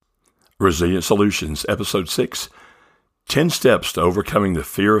Resilient Solutions, Episode 6, 10 Steps to Overcoming the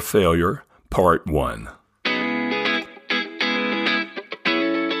Fear of Failure, Part 1.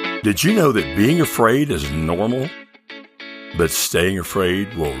 Did you know that being afraid is normal, but staying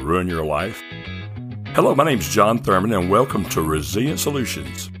afraid will ruin your life? Hello, my name is John Thurman, and welcome to Resilient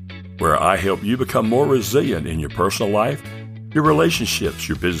Solutions, where I help you become more resilient in your personal life, your relationships,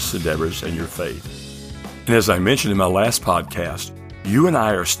 your business endeavors, and your faith. And as I mentioned in my last podcast, you and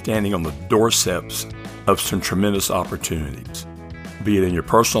I are standing on the doorsteps of some tremendous opportunities, be it in your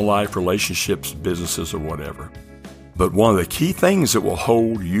personal life, relationships, businesses, or whatever. But one of the key things that will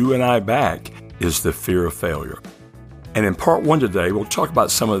hold you and I back is the fear of failure. And in part 1 today, we'll talk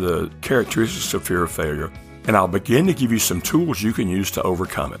about some of the characteristics of fear of failure, and I'll begin to give you some tools you can use to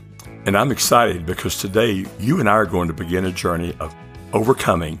overcome it. And I'm excited because today you and I are going to begin a journey of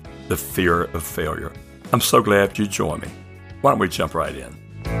overcoming the fear of failure. I'm so glad you joined me. Why don't we jump right in?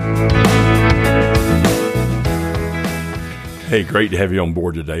 Hey, great to have you on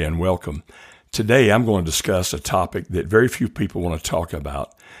board today and welcome. Today I'm going to discuss a topic that very few people want to talk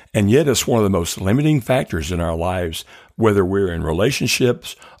about, and yet it's one of the most limiting factors in our lives, whether we're in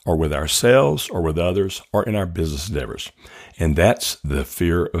relationships or with ourselves or with others or in our business endeavors, and that's the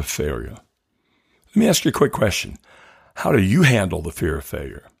fear of failure. Let me ask you a quick question. How do you handle the fear of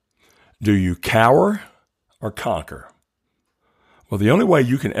failure? Do you cower or conquer? Well, the only way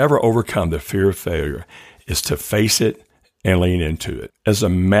you can ever overcome the fear of failure is to face it and lean into it. As a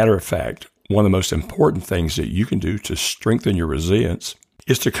matter of fact, one of the most important things that you can do to strengthen your resilience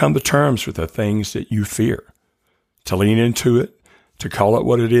is to come to terms with the things that you fear, to lean into it, to call it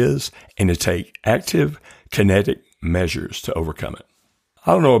what it is, and to take active, kinetic measures to overcome it.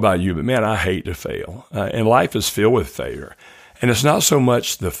 I don't know about you, but man, I hate to fail. And life is filled with failure. And it's not so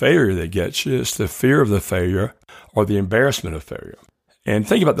much the failure that gets you, it's the fear of the failure or the embarrassment of failure. And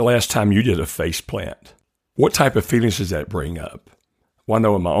think about the last time you did a face plant. What type of feelings does that bring up? Well, I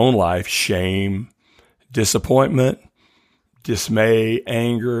know in my own life, shame, disappointment, dismay,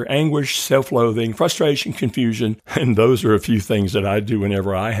 anger, anguish, self-loathing, frustration, confusion, and those are a few things that I do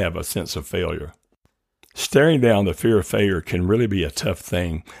whenever I have a sense of failure. Staring down the fear of failure can really be a tough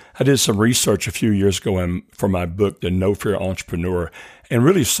thing. I did some research a few years ago for my book, The No Fear Entrepreneur, and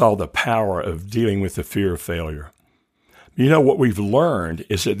really saw the power of dealing with the fear of failure. You know, what we've learned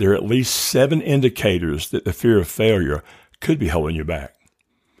is that there are at least 7 indicators that the fear of failure could be holding you back.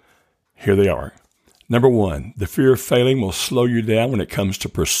 Here they are. Number 1, the fear of failing will slow you down when it comes to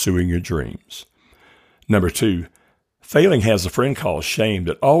pursuing your dreams. Number 2, failing has a friend called shame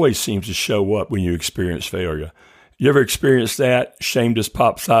that always seems to show up when you experience failure. You ever experienced that? Shame just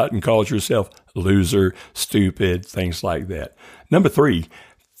pops out and calls yourself loser, stupid, things like that. Number 3,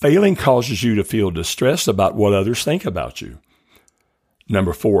 failing causes you to feel distressed about what others think about you.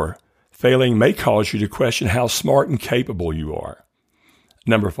 Number 4, failing may cause you to question how smart and capable you are.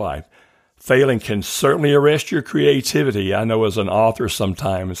 Number 5, failing can certainly arrest your creativity. I know as an author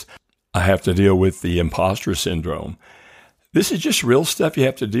sometimes I have to deal with the imposter syndrome. This is just real stuff you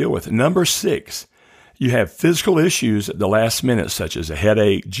have to deal with. Number 6, you have physical issues at the last minute, such as a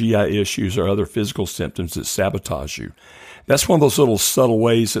headache, GI issues, or other physical symptoms that sabotage you. That's one of those little subtle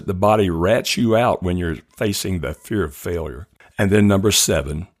ways that the body rats you out when you're facing the fear of failure. And then number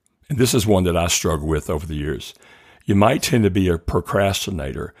 7, and this is one that I struggle with over the years, you might tend to be a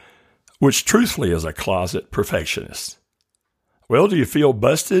procrastinator, which truthfully is a closet perfectionist. Well, do you feel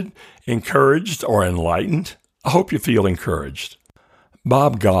busted, encouraged, or enlightened? I hope you feel encouraged.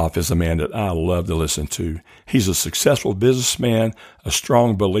 Bob Goff is a man that I love to listen to. He's a successful businessman, a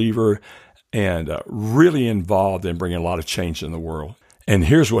strong believer, and really involved in bringing a lot of change in the world. And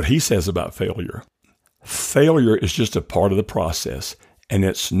here's what he says about failure. Failure is just a part of the process, and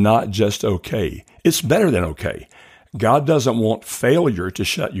it's not just okay. It's better than okay. God doesn't want failure to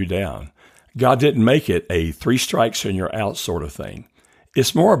shut you down. God didn't make it a 3 strikes and you're out sort of thing.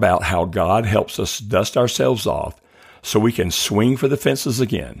 It's more about how God helps us dust ourselves off so we can swing for the fences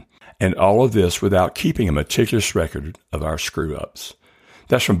again, and all of this without keeping a meticulous record of our screw-ups.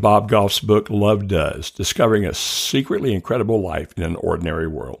 That's from Bob Goff's book, Love Does, Discovering a Secretly Incredible Life in an Ordinary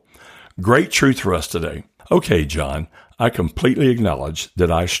World. Great truth for us today. Okay, John, I completely acknowledge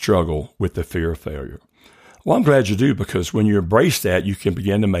that I struggle with the fear of failure. Well, I'm glad you do, because when you embrace that, you can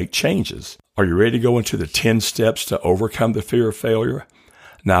begin to make changes. Are you ready to go into the 10 steps to overcome the fear of failure?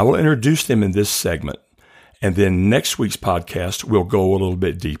 Now, I will introduce them in this segment, and then next week's podcast, we'll go a little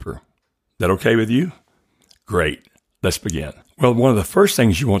bit deeper. That okay with you? Great. Let's begin. Well, one of the first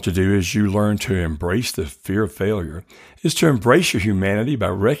things you want to do as you learn to embrace the fear of failure is to embrace your humanity by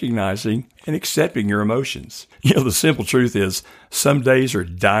recognizing and accepting your emotions. The simple truth is some days are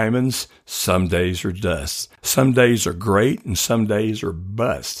diamonds, some days are dust. Some days are great and some days are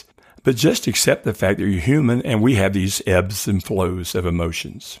bust. But just accept the fact that you're human and we have these ebbs and flows of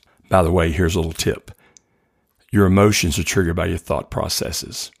emotions. By the way, here's a little tip. Your emotions are triggered by your thought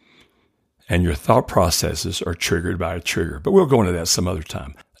processes. And your thought processes are triggered by a trigger. But we'll go into that some other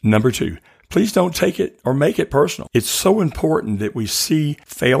time. Number 2, please don't take it or make it personal. It's so important that we see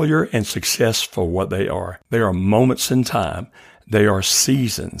failure and success for what they are. They are moments in time. They are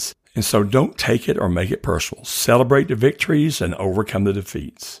seasons. And so don't take it or make it personal. Celebrate the victories and overcome the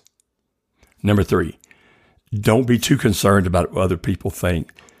defeats. Number 3, don't be too concerned about what other people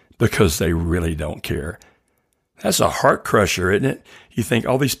think because they really don't care. That's a heart crusher, isn't it? You think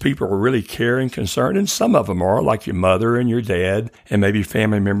all these people are really caring, concerned, and some of them are, like your mother and your dad, and maybe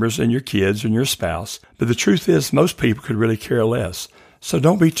family members and your kids and your spouse. But the truth is, most people could really care less. So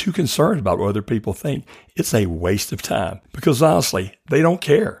don't be too concerned about what other people think. It's a waste of time because honestly, they don't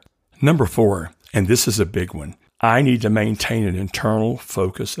care. Number 4, and this is a big one. I need to maintain an internal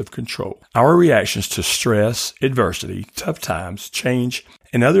focus of control. Our reactions to stress, adversity, tough times, change,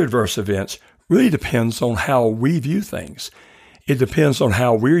 and other adverse events really depends on how we view things. It depends on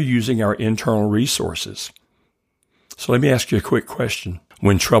how we're using our internal resources. So let me ask you a quick question.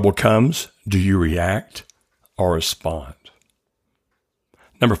 When trouble comes, do you react or respond?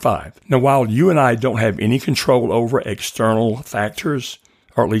 Number 5. Now, while you and I don't have any control over external factors,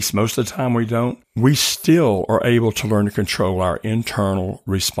 or at least most of the time we don't, we still are able to learn to control our internal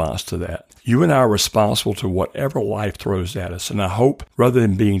response to that. You and I are responsible to whatever life throws at us. And I hope rather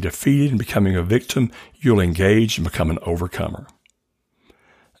than being defeated and becoming a victim, you'll engage and become an overcomer.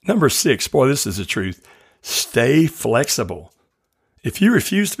 Number 6, boy, this is the truth. Stay flexible. If you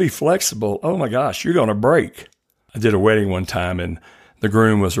refuse to be flexible, oh my gosh, you're going to break. I did a wedding one time and the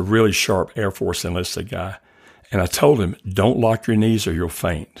groom was a really sharp Air Force enlisted guy. And I told him, don't lock your knees or you'll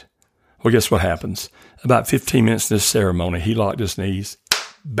faint. Well, guess what happens? About 15 minutes in this ceremony, he locked his knees.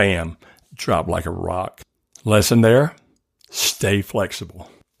 Bam. Dropped like a rock. Lesson there, stay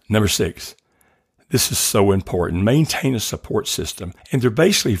flexible. Number 6, this is so important. Maintain a support system. And there are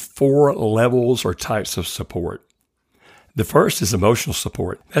basically 4 levels or types of support. The first is emotional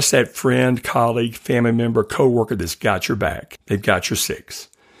support. That's that friend, colleague, family member, coworker that's got your back. They've got your 6.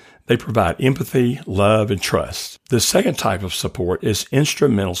 They provide empathy, love, and trust. The second type of support is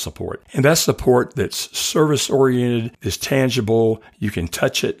instrumental support. And that's support that's service-oriented, is tangible, you can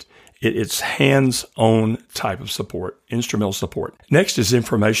touch it. It's hands-on type of support, instrumental support. Next is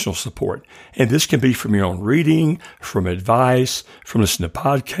informational support. And this can be from your own reading, from advice, from listening to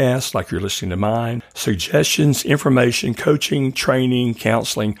podcasts like you're listening to mine, suggestions, information, coaching, training,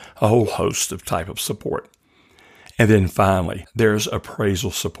 counseling, a whole host of type of support. And then finally, there's appraisal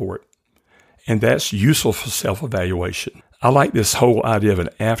support. And that's useful for self-evaluation. I like this whole idea of an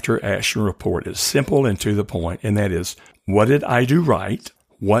after-action report. It's simple and to the point, and that is, what did I do right?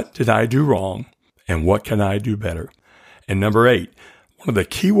 What did I do wrong? And what can I do better? And number 8, one of the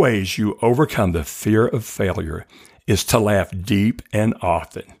key ways you overcome the fear of failure is to laugh deep and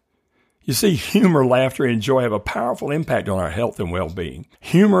often. You see, humor, laughter, and joy have a powerful impact on our health and well-being.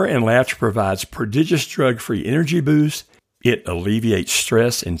 Humor and laughter provides prodigious drug-free energy boosts. It alleviates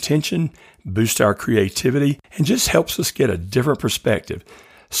stress and tension, boosts our creativity, and just helps us get a different perspective.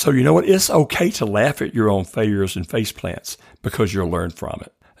 So you know what? It's okay to laugh at your own failures and faceplants because you'll learn from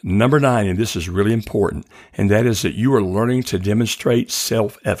it. Number 9, and this is really important, and that is that you are learning to demonstrate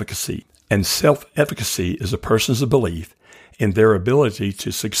self-efficacy. And self-efficacy is a person's belief in their ability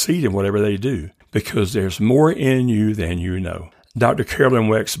to succeed in whatever they do because there's more in you than you know. Dr. Carolyn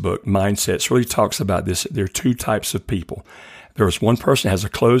Weck's book, Mindsets, really talks about this. There are 2 types of people. There's one person that has a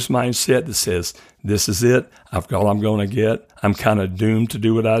closed mindset that says, this is it. I've got all I'm going to get. I'm kind of doomed to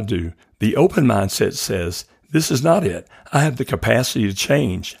do what I do. The open mindset says, this is not it. I have the capacity to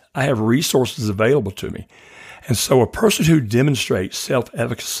change. I have resources available to me. And so a person who demonstrates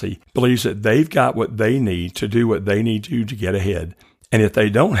self-efficacy believes that they've got what they need to do what they need to do to get ahead. And if they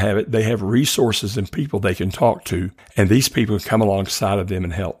don't have it, they have resources and people they can talk to, and these people come alongside of them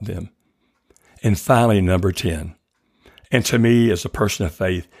and help them. And finally, number 10. And to me, as a person of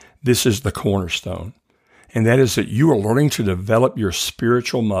faith, this is the cornerstone. And that is that you are learning to develop your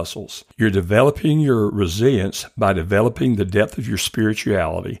spiritual muscles. You're developing your resilience by developing the depth of your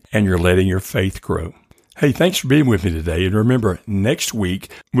spirituality, and you're letting your faith grow. Hey, thanks for being with me today. And remember, next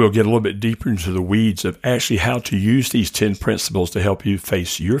week, we'll get a little bit deeper into the weeds of actually how to use these 10 principles to help you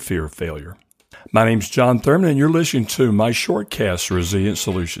face your fear of failure. My name's John Thurman, and you're listening to my shortcast, Resilient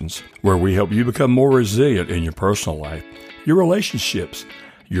Solutions, where we help you become more resilient in your personal life, your relationships,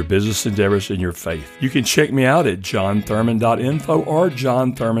 your business endeavors, and your faith. You can check me out at johnthurman.info or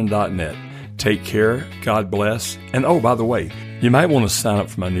johnthurman.net. Take care, God bless, and oh, by the way, you might want to sign up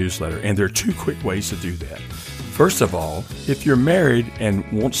for my newsletter, and there are 2 quick ways to do that. First of all, if you're married and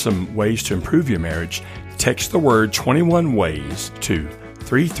want some ways to improve your marriage, text the word 21 ways to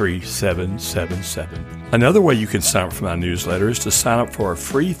 33777. Another way you can sign up for my newsletter is to sign up for a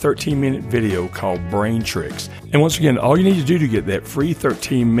free 13-minute video called Brain Tricks. And once again, all you need to do to get that free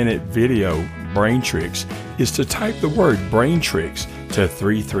 13-minute video, Brain Tricks, is to type the word Brain Tricks to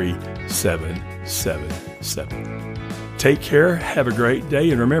 33777. Take care, have a great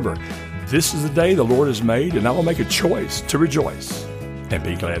day, and remember, this is the day the Lord has made, and I will make a choice to rejoice and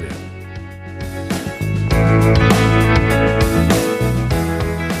be glad in it.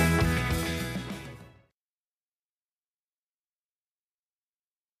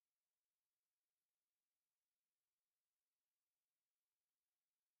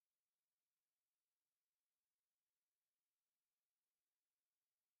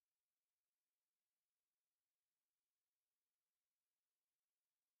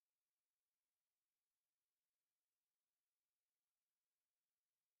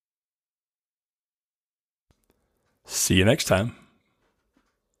 See you next time.